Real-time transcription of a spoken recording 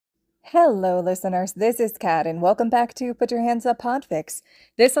Hello, listeners. This is Kat, and welcome back to Put Your Hands Up Podfics.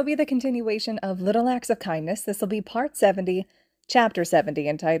 This will be the continuation of Little Acts of Kindness. This will be Part 70, Chapter 70,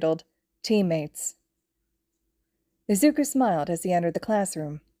 entitled Teammates. Izuku smiled as he entered the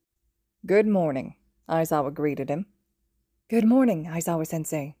classroom. "Good morning," Aizawa greeted him. "Good morning,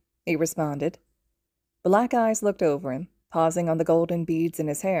 Aizawa-sensei," he responded. Black eyes looked over him, pausing on the golden beads in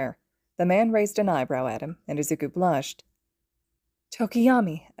his hair. The man raised an eyebrow at him, and Izuku blushed.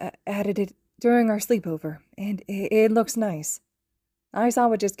 "Tokiyami added it during our sleepover, and it looks nice."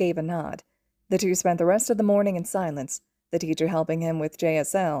 Aizawa just gave a nod. The two spent the rest of the morning in silence, the teacher helping him with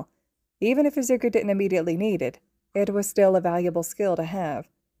JSL. Even if Izuku didn't immediately need it, it was still a valuable skill to have.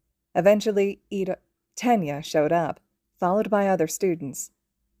 Eventually, Tenya showed up, followed by other students.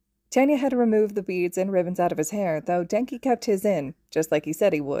 Tenya had removed the beads and ribbons out of his hair, though Denki kept his in, just like he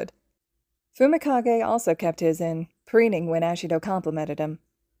said he would. Fumikage also kept his in, preening when Ashido complimented him.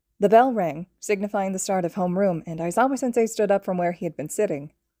 The bell rang, signifying the start of homeroom, and Aizawa-sensei stood up from where he had been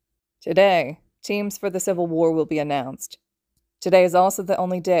sitting. "Today, teams for the Civil War will be announced. Today is also the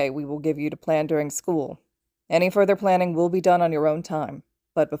only day we will give you to plan during school. Any further planning will be done on your own time.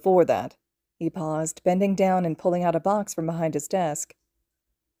 But before that," he paused, bending down and pulling out a box from behind his desk.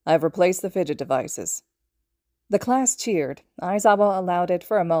 "I've replaced the fidget devices." The class cheered. Aizawa allowed it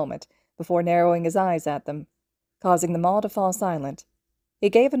for a moment, before narrowing his eyes at them, causing them all to fall silent. He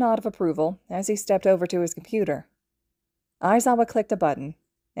gave a nod of approval as he stepped over to his computer. Aizawa clicked a button,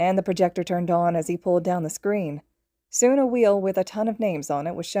 and the projector turned on as he pulled down the screen. Soon a wheel with a ton of names on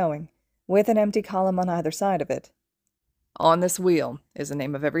it was showing, with an empty column on either side of it. "On this wheel is the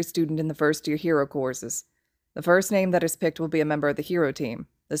name of every student in the first-year hero courses. The first name that is picked will be a member of the hero team.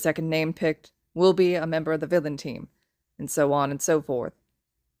 The second name picked will be a member of the villain team, and so on and so forth.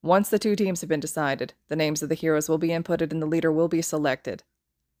 Once the two teams have been decided, the names of the heroes will be inputted and the leader will be selected."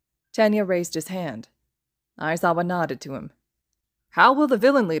 Tenya raised his hand. Aizawa nodded to him. "How will the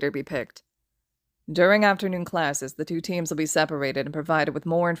villain leader be picked?" "During afternoon classes, the two teams will be separated and provided with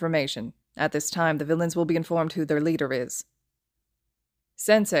more information. At this time, the villains will be informed who their leader is."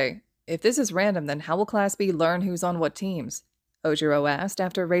 "Sensei, if this is random, then how will Class B learn who's on what teams?" Ojiro asked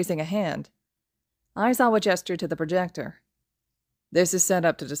after raising a hand. Aizawa gestured to the projector. "This is set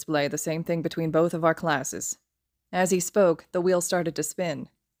up to display the same thing between both of our classes." As he spoke, the wheel started to spin.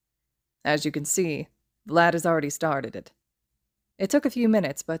 "As you can see, Vlad has already started it." It took a few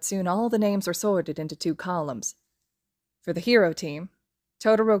minutes, but soon all the names were sorted into two columns. For the hero team,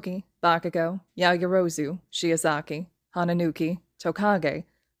 Todoroki, Bakugo, Yaoyorozu, Shiozaki, Hananuki, Tokage,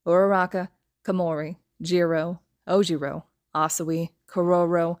 Uraraka, Komori, Jiro, Ojiro, Asui,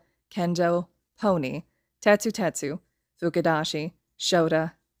 Kororo, Kendo, Pony, Tetsu, Fukudashi,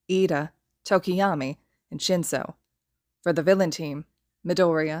 Shota, Ida, Tokiyami, and Shinso. For the villain team,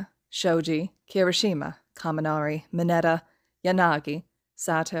 Midoriya, Shoji, Kirishima, Kaminari, Mineta, Yanagi,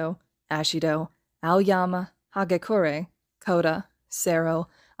 Sato, Ashido, Aoyama, Hagekure, Koda, Sero,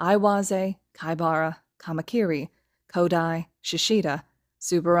 Iwase, Kaibara, Kamakiri, Kodai, Shishida,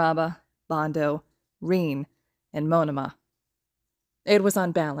 Subaraba, Bando, Rin, and Monoma. It was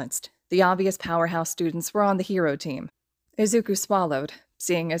unbalanced. The obvious powerhouse students were on the hero team. Izuku swallowed,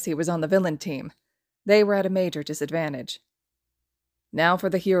 seeing as he was on the villain team. They were at a major disadvantage. Now for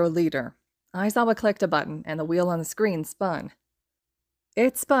the hero leader. Aizawa clicked a button, and the wheel on the screen spun.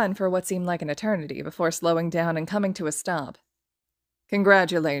 It spun for what seemed like an eternity before slowing down and coming to a stop.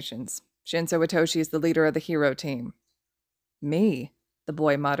 "Congratulations. Shinso Itoshi is the leader of the hero team." "Me?" the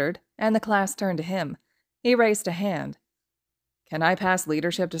boy muttered, and the class turned to him. He raised a hand. "Can I pass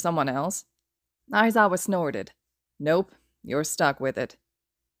leadership to someone else?" Aizawa snorted. "Nope, you're stuck with it."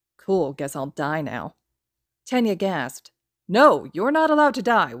 "Cool, guess I'll die now." Tenya gasped. "No, you're not allowed to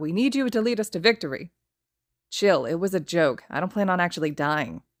die. We need you to lead us to victory." "Chill, it was a joke. I don't plan on actually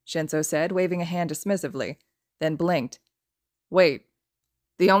dying," Shinso said, waving a hand dismissively, then blinked. "Wait,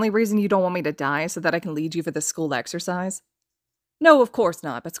 the only reason you don't want me to die is so that I can lead you for the school exercise?" "No, of course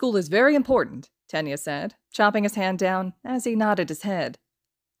not, but school is very important," Tenya said, chopping his hand down as he nodded his head.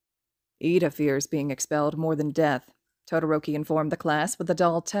 "Ida fears being expelled more than death," Todoroki informed the class with a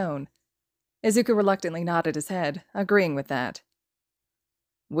dull tone. Izuku reluctantly nodded his head, agreeing with that.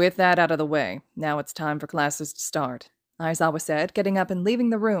 "With that out of the way, now it's time for classes to start," Aizawa said, getting up and leaving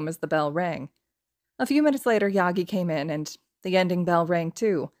the room as the bell rang. A few minutes later, Yagi came in, and the ending bell rang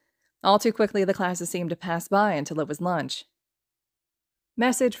too. All too quickly, the classes seemed to pass by until it was lunch.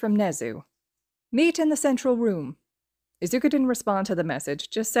 Message from Nezu. "Meet in the central room." Izuku didn't respond to the message,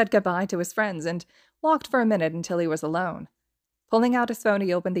 just said goodbye to his friends and walked for a minute until he was alone. Pulling out his phone,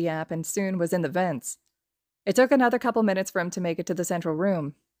 he opened the app and soon was in the vents. It took another couple minutes for him to make it to the central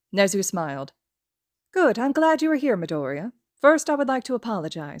room. Nezu smiled. Good, I'm glad you are here, Midoriya. First, I would like to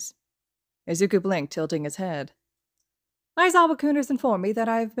apologize. Izuku blinked, tilting his head. Aizawa-kun has informed me that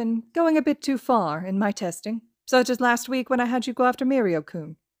I've been going a bit too far in my testing, such as last week when I had you go after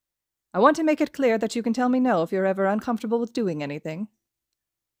Mirio-kun. I want to make it clear that you can tell me no if you're ever uncomfortable with doing anything.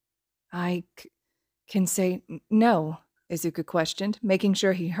 I can say no, Izuku questioned, making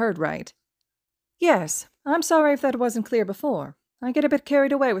sure he heard right. Yes, I'm sorry if that wasn't clear before. I get a bit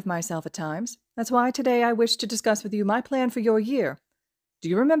carried away with myself at times. That's why today I wish to discuss with you my plan for your year. Do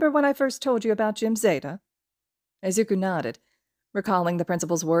you remember when I first told you about Gym Zeta? Izuku nodded, recalling the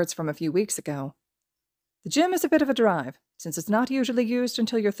principal's words from a few weeks ago. The gym is a bit of a drive, since it's not usually used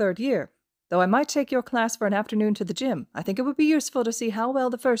until your 3rd year. Though I might take your class for an afternoon to the gym, I think it would be useful to see how well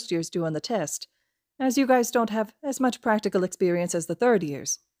the first years do on the test, as you guys don't have as much practical experience as the 3rd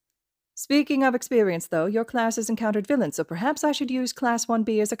years. Speaking of experience, though, your class has encountered villains, so perhaps I should use Class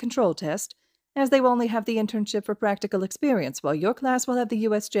 1B as a control test, as they will only have the internship for practical experience, while your class will have the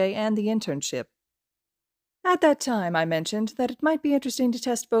USJ and the internship. At that time, I mentioned that it might be interesting to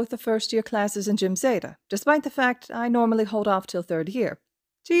test both the first-year classes in Gym Zeta, despite the fact I normally hold off till 3rd year.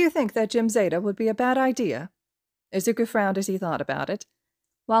 Do you think that Gym Zeta would be a bad idea? Izuku frowned as he thought about it.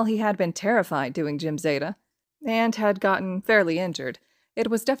 While he had been terrified doing Gym Zeta, and had gotten fairly injured, it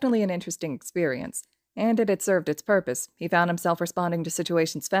was definitely an interesting experience, and it had served its purpose. He found himself responding to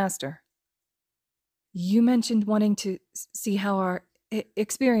situations faster. You mentioned wanting to see how our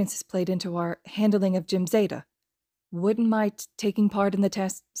experiences played into our handling of Gym Zeta. Wouldn't my taking part in the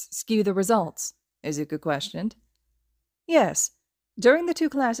tests skew the results? Izuku questioned. Yes. During the 2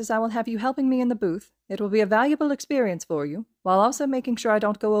 classes, I will have you helping me in the booth. It will be a valuable experience for you, while also making sure I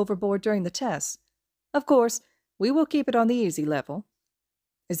don't go overboard during the tests. Of course, we will keep it on the easy level.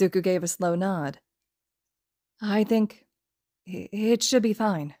 Izuku gave a slow nod. I think it should be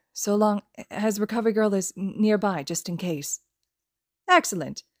fine, so long as Recovery Girl is nearby, just in case.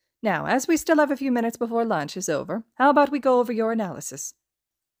 Excellent. Now, as we still have a few minutes before lunch is over, how about we go over your analysis?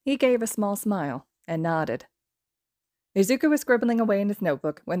 He gave a small smile and nodded. Izuku was scribbling away in his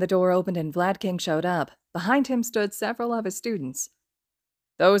notebook when the door opened and Vlad King showed up. Behind him stood several of his students.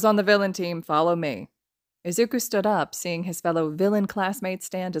 Those on the villain team, follow me. Izuku stood up, seeing his fellow villain classmates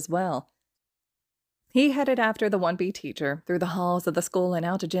stand as well. He headed after the 1B teacher, through the halls of the school and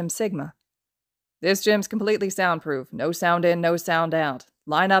out to Gym Sigma. This gym's completely soundproof. No sound in, no sound out.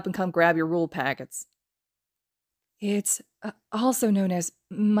 Line up and come grab your rule packets. It's also known as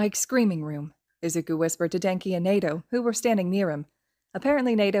Mike's Screaming Room, Izuku whispered to Denki and Nato, who were standing near him.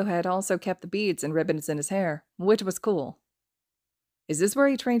 Apparently Nato had also kept the beads and ribbons in his hair, which was cool. Is this where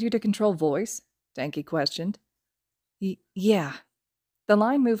he trained you to control voice? Denki questioned. Yeah. The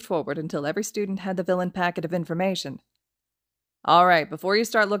line moved forward until every student had the villain packet of information. All right, before you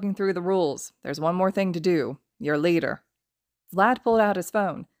start looking through the rules, there's one more thing to do. Your leader. Vlad pulled out his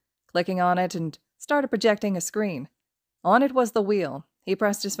phone, clicking on it, and started projecting a screen. On it was the wheel. He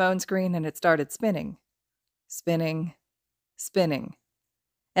pressed his phone screen and it started spinning. Spinning. Spinning.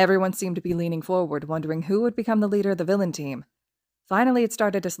 Everyone seemed to be leaning forward, wondering who would become the leader of the villain team. Finally, it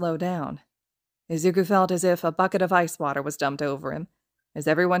started to slow down. Izuku felt as if a bucket of ice water was dumped over him, as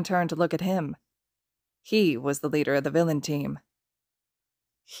everyone turned to look at him. He was the leader of the villain team.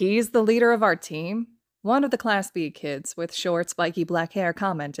 He's the leader of our team? One of the Class B kids with short, spiky black hair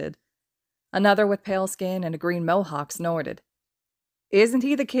commented. Another with pale skin and a green mohawk snorted. Isn't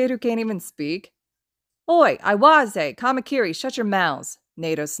he the kid who can't even speak? Oi, Iwaze, Kamakiri, shut your mouths,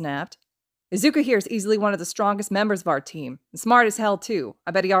 Nato snapped. Izuku here is easily one of the strongest members of our team, and smart as hell too.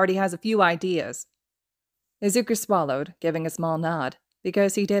 I bet he already has a few ideas. Izuku swallowed, giving a small nod,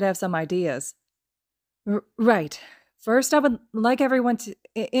 because he did have some ideas. Right. First, I would like everyone to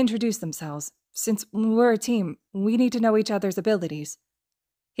introduce themselves. Since we're a team, we need to know each other's abilities.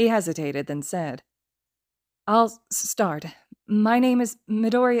 He hesitated, then said, I'll start. My name is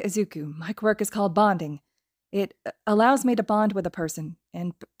Midoriya Izuku. My quirk is called bonding. It allows me to bond with a person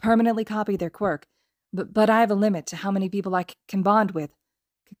and permanently copy their quirk, but I have a limit to how many people I can bond with.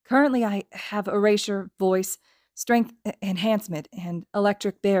 Currently, I have erasure, voice, strength enhancement, and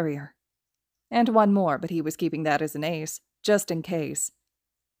electric barrier. And one more, but he was keeping that as an ace, just in case.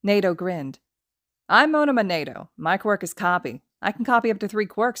 Nato grinned. I'm Monoma Nato. My quirk is copy. I can copy up to 3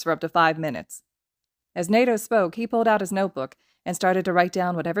 quirks for up to 5 minutes. As Nato spoke, he pulled out his notebook and started to write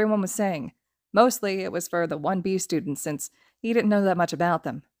down what everyone was saying. Mostly, it was for the 1B students, since he didn't know that much about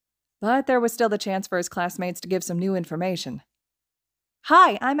them. But there was still the chance for his classmates to give some new information.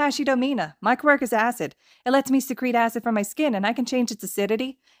 Hi, I'm Ashido Mina. My quirk is acid. It lets me secrete acid from my skin, and I can change its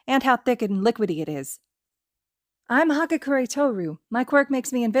acidity and how thick and liquidy it is. I'm Hagakure Toru. My quirk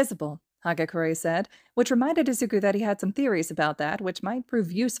makes me invisible, Hagakure said, which reminded Izuku that he had some theories about that, which might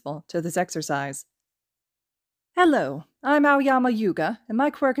prove useful to this exercise. Hello, I'm Aoyama Yuga, and my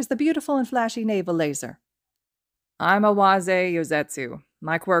quirk is the beautiful and flashy naval laser. I'm Awaze Yozetsu.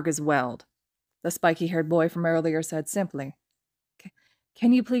 My quirk is weld, the spiky-haired boy from earlier said simply.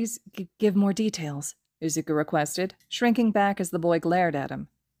 Can you please give more details? Izuku requested, shrinking back as the boy glared at him.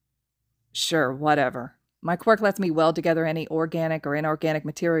 Sure, whatever. My quirk lets me weld together any organic or inorganic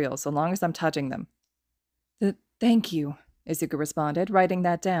materials so long as I'm touching them. Thank you, Izuku responded, writing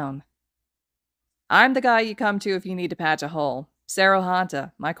that down. I'm the guy you come to if you need to patch a hole. Sero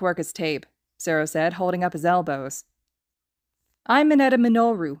Hanta, my quirk is tape, Sero said, holding up his elbows. I'm Mineta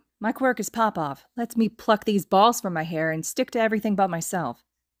Minoru. My quirk is pop-off. Lets me pluck these balls from my hair and stick to everything but myself.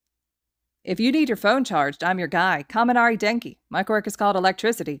 If you need your phone charged, I'm your guy, Kaminari Denki. My quirk is called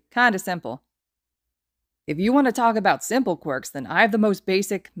electricity. Kinda simple. If you want to talk about simple quirks, then I have the most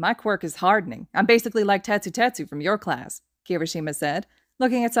basic. My quirk is hardening. I'm basically like Tetsu Tetsu from your class, Kirishima said,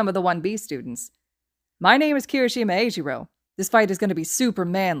 looking at some of the 1B students. My name is Kirishima Eijiro. This fight is going to be super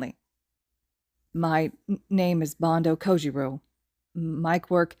manly. My name is Bondo Kojiro. My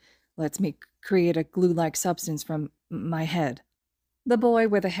quirk lets me create a glue-like substance from my head. The boy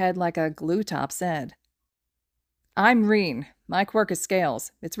with a head like a glue top said. I'm Reen. My quirk is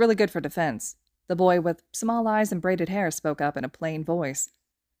scales. It's really good for defense. The boy with small eyes and braided hair spoke up in a plain voice.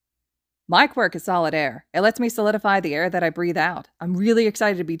 My quirk is solid air. It lets me solidify the air that I breathe out. I'm really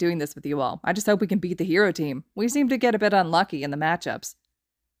excited to be doing this with you all. I just hope we can beat the hero team. We seem to get a bit unlucky in the matchups.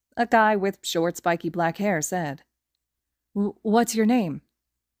 A guy with short, spiky black hair said. What's your name?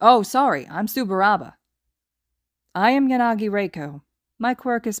 Oh, sorry, I'm Subaraba. I am Yanagi Reiko. My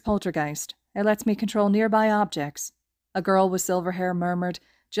quirk is poltergeist. It lets me control nearby objects. A girl with silver hair murmured,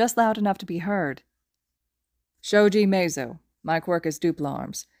 just loud enough to be heard. Shoji Meizo. My quirk is duplo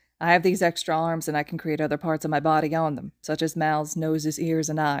arms. I have these extra arms and I can create other parts of my body on them, such as mouths, noses, ears,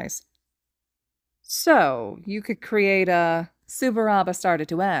 and eyes. So, you could create a... Subaraba started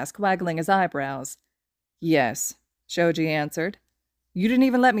to ask, waggling his eyebrows. Yes, Shoji answered. You didn't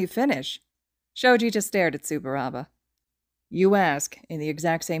even let me finish. Shoji just stared at Subaraba. You ask, in the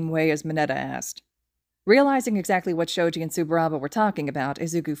exact same way as Mineta asked. Realizing exactly what Shoji and Subaraba were talking about,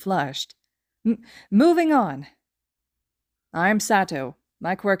 Izuku flushed. Moving on. I'm Sato.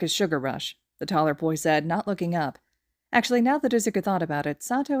 My quirk is Sugar Rush, the taller boy said, not looking up. Actually, now that Izuku thought about it,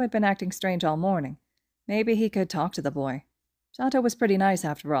 Sato had been acting strange all morning. Maybe he could talk to the boy. Sato was pretty nice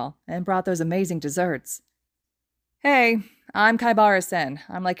after all, and brought those amazing desserts. Hey, I'm Kaibara-sen.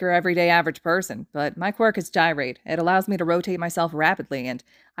 I'm like your everyday average person, but my quirk is Gyrate. It allows me to rotate myself rapidly, and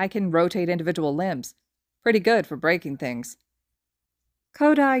I can rotate individual limbs. Pretty good for breaking things.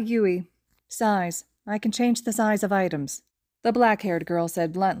 Kodai Yui. Size. I can change the size of items, the black-haired girl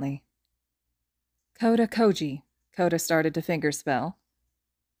said bluntly. Koda Koji. Koda started to fingerspell.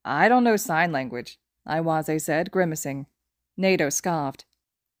 I don't know sign language, Aiwaze said, grimacing. Nato scoffed.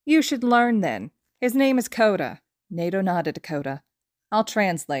 You should learn then. His name is Koda. Nato nodded to Koda. I'll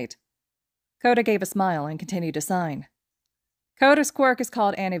translate. Koda gave a smile and continued to sign. Koda's quirk is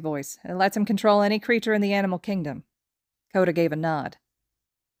called Anti-Voice. It lets him control any creature in the animal kingdom. Koda gave a nod.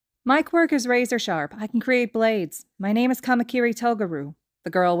 My quirk is razor sharp. I can create blades. My name is Kamakiri Togaru, the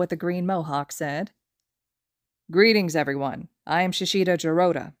girl with the green mohawk said. Greetings, everyone. I am Shishida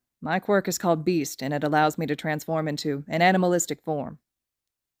Jirota. My quirk is called Beast, and it allows me to transform into an animalistic form.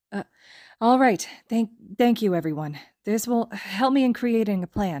 All right. Thank you, everyone. This will help me in creating a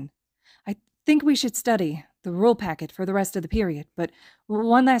plan. I think we should study the rule packet for the rest of the period, but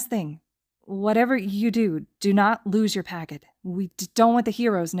one last thing. Whatever you do, do not lose your packet. We don't want the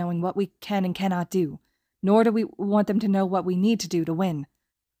heroes knowing what we can and cannot do, nor do we want them to know what we need to do to win.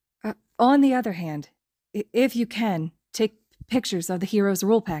 On the other hand, if you can, take pictures of the heroes'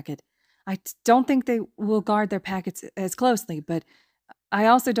 rule packet. I don't think they will guard their packets as closely, but I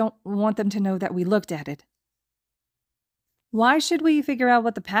also don't want them to know that we looked at it. Why should we figure out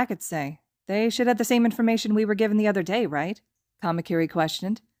what the packets say? They should have the same information we were given the other day, right? Kamakiri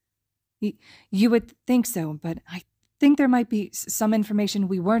questioned. You would think so, but I think there might be some information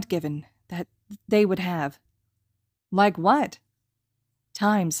we weren't given that they would have. Like what?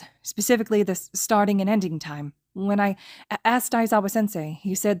 Times, specifically the starting and ending time. When I asked Aizawa-sensei,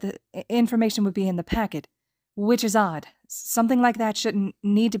 he said the information would be in the packet, which is odd. Something like that shouldn't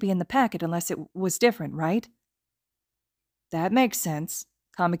need to be in the packet unless it was different, right? That makes sense,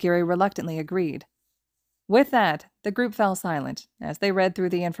 Kamakiri reluctantly agreed. With that, the group fell silent as they read through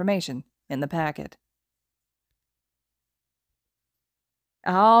the information in the packet.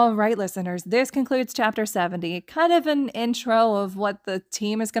 All right, listeners, this concludes chapter 70, kind of an intro of what the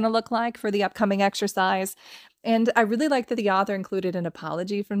team is going to look like for the upcoming exercise. And I really like that the author included an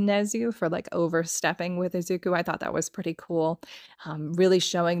apology from Nezu for like overstepping with Izuku. I thought that was pretty cool. Really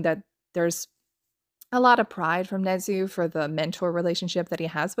showing that there's a lot of pride from Nezu for the mentor relationship that he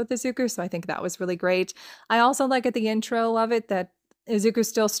has with Izuku. So I think that was really great. I also like at the intro of it that Izuku's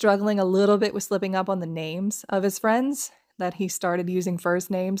still struggling a little bit with slipping up on the names of his friends, that he started using first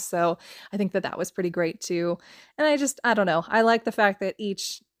names. So I think that that was pretty great too. And I don't know. I like the fact that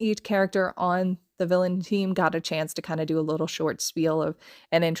each character on the villain team got a chance to kind of do a little short spiel of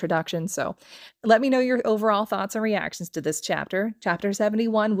an introduction. So let me know your overall thoughts and reactions to this chapter. Chapter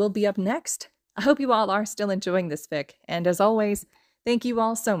 71 will be up next. I hope you all are still enjoying this fic. And as always, thank you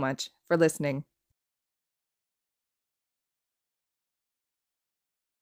all so much for listening.